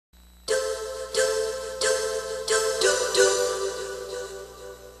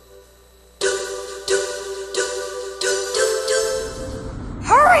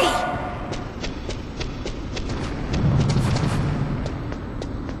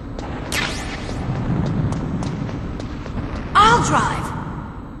tunnel drive!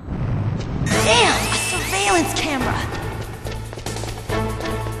 Damn, a surveillance camera!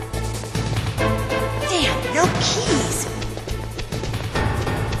 Damn, no keys!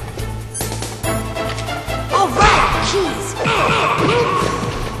 Alright, keys!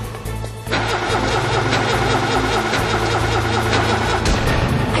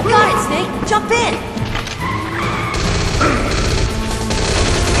 I got it, Snake! Jump in!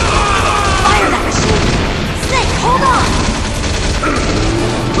 Fire that machine! Snake, hold on!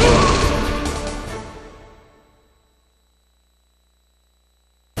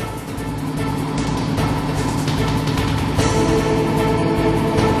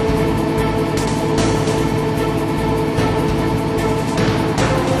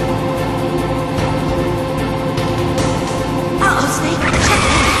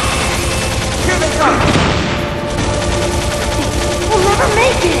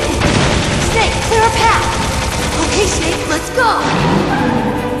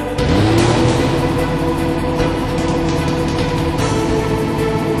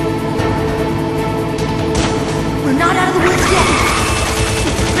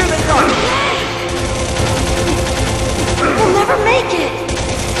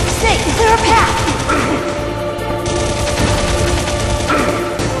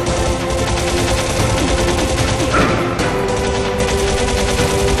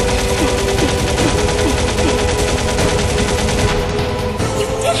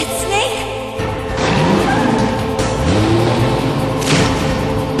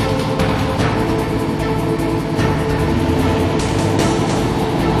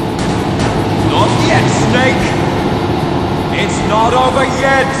 Not over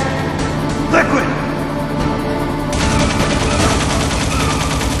yet! Liquid!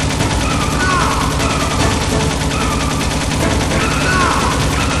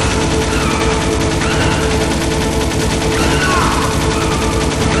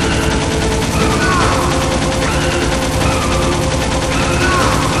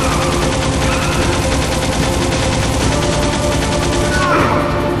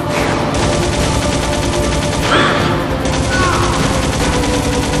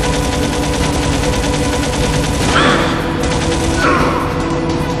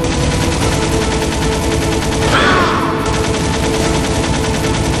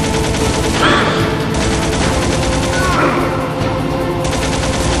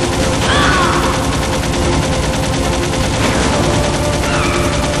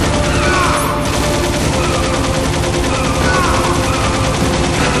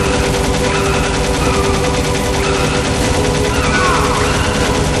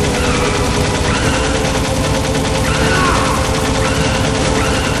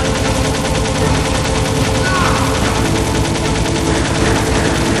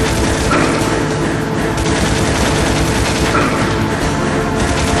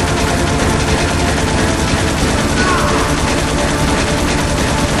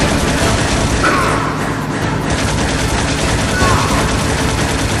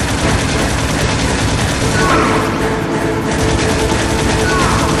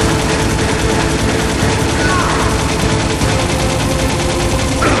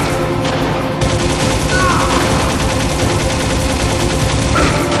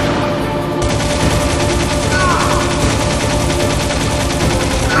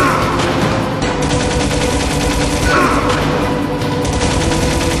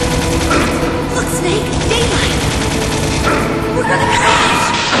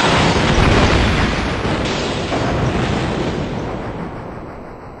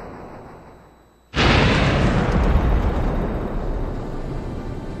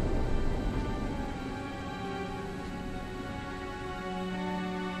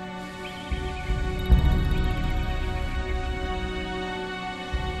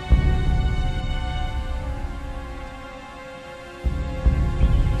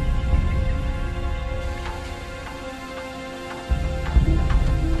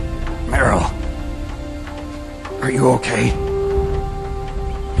 Are you okay?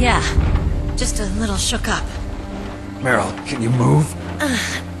 Yeah, just a little shook up. Meryl, can you move?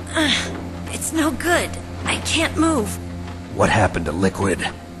 It's no good. I can't move. What happened to Liquid?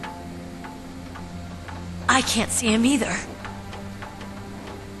 I can't see him either.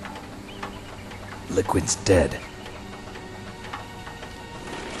 Liquid's dead.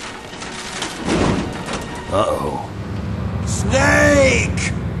 Uh-oh.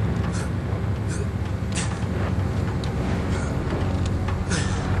 Snake!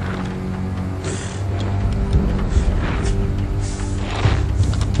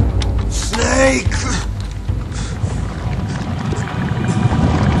 Snake!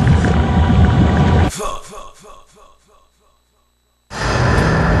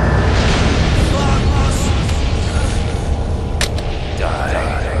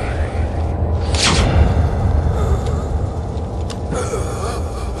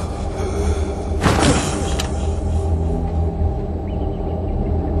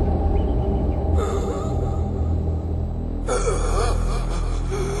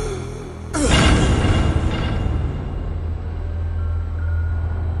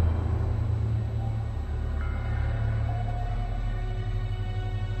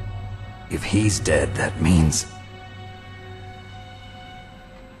 If he's dead, that means...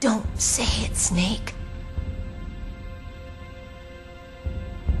 Don't say it, Snake.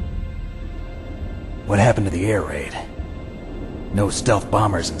 What happened to the air raid? No stealth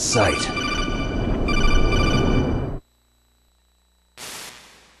bombers in sight.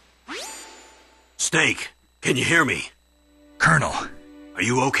 Snake, can you hear me? Colonel. Are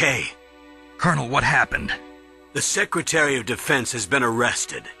you okay? Colonel, what happened? The Secretary of Defense has been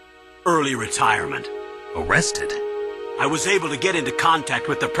arrested. Early retirement. Arrested? I was able to get into contact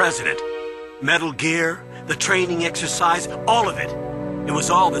with the President. Metal Gear, the training exercise, all of it. It was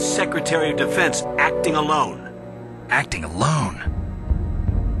all the Secretary of Defense acting alone. Acting alone?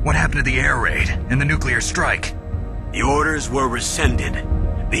 What happened to the air raid and the nuclear strike? The orders were rescinded.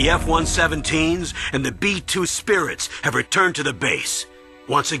 The F-117s and the B-2 Spirits have returned to the base.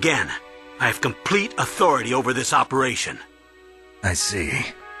 Once again, I have complete authority over this operation. I see.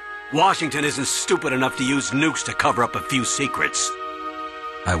 Washington isn't stupid enough to use nukes to cover up a few secrets.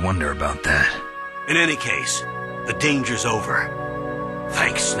 I wonder about that. In any case, the danger's over.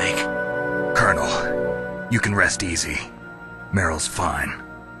 Thanks, Snake. Colonel, you can rest easy. Meryl's fine.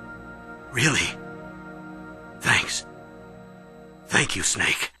 Really? Thanks. Thank you,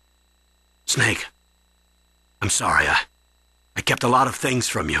 Snake. Snake, I'm sorry. I kept a lot of things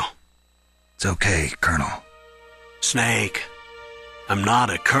from you. It's okay, Colonel. Snake, I'm not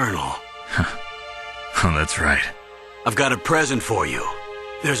a colonel. Oh, that's right. I've got a present for you.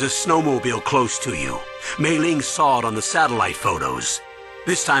 There's a snowmobile close to you. Mei Ling saw it on the satellite photos.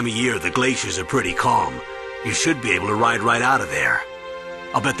 This time of year, the glaciers are pretty calm. You should be able to ride right out of there.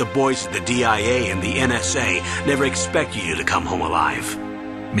 I'll bet the boys at the DIA and the NSA never expected you to come home alive.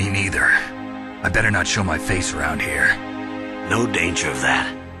 Me neither. I better not show my face around here. No danger of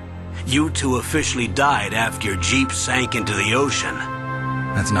that. You two officially died after your Jeep sank into the ocean.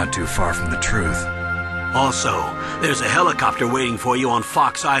 That's not too far from the truth. Also, there's a helicopter waiting for you on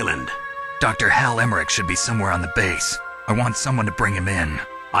Fox Island. Dr. Hal Emmerich should be somewhere on the base. I want someone to bring him in.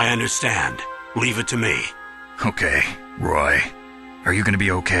 I understand. Leave it to me. Okay, Roy. Are you gonna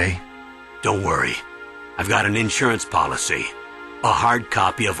be okay? Don't worry. I've got an insurance policy. A hard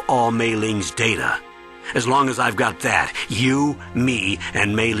copy of all Mei Ling's data. As long as I've got that, you, me,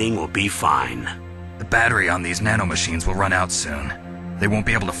 and Mei Ling will be fine. The battery on these nanomachines will run out soon. They won't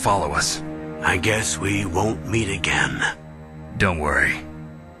be able to follow us. I guess we won't meet again. Don't worry.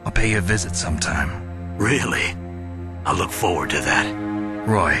 I'll pay you a visit sometime. Really? I look forward to that.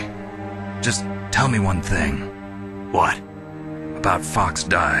 Roy, just tell me one thing. What? About Fox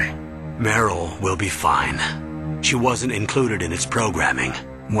Die. Meryl will be fine. She wasn't included in its programming.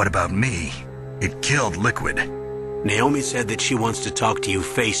 What about me? It killed Liquid. Naomi said that she wants to talk to you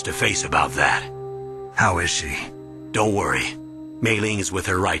face to face about that. How is she? Don't worry. Mei Ling is with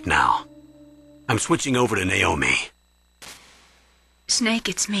her right now. I'm switching over to Naomi. Snake,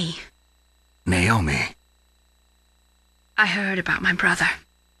 it's me. Naomi. I heard about my brother.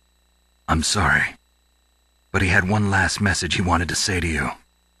 I'm sorry. But he had one last message he wanted to say to you.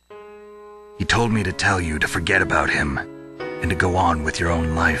 He told me to tell you to forget about him and to go on with your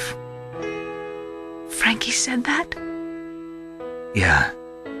own life. Frankie said that? Yeah.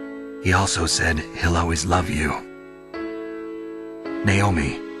 He also said he'll always love you.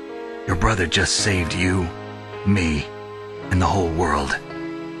 Naomi, your brother just saved you, me, and the whole world.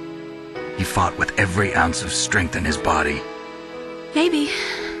 He fought with every ounce of strength in his body. Maybe.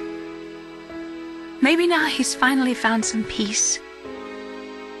 Maybe now he's finally found some peace.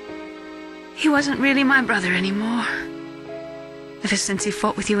 He wasn't really my brother anymore. Ever since he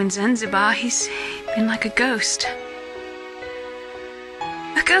fought with you in Zanzibar, he's been like a ghost.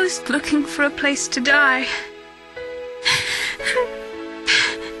 A ghost looking for a place to die.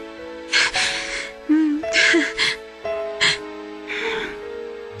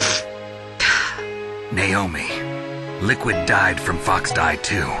 Naomi, Liquid died from Fox Die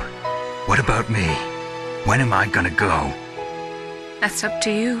too. What about me? When am I gonna go? That's up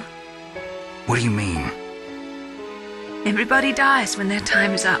to you. What do you mean? Everybody dies when their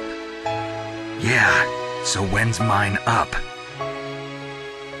time is up. Yeah, so when's mine up?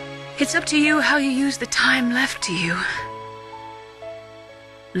 It's up to you how you use the time left to you.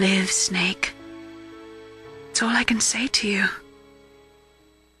 Live, Snake. That's all I can say to you.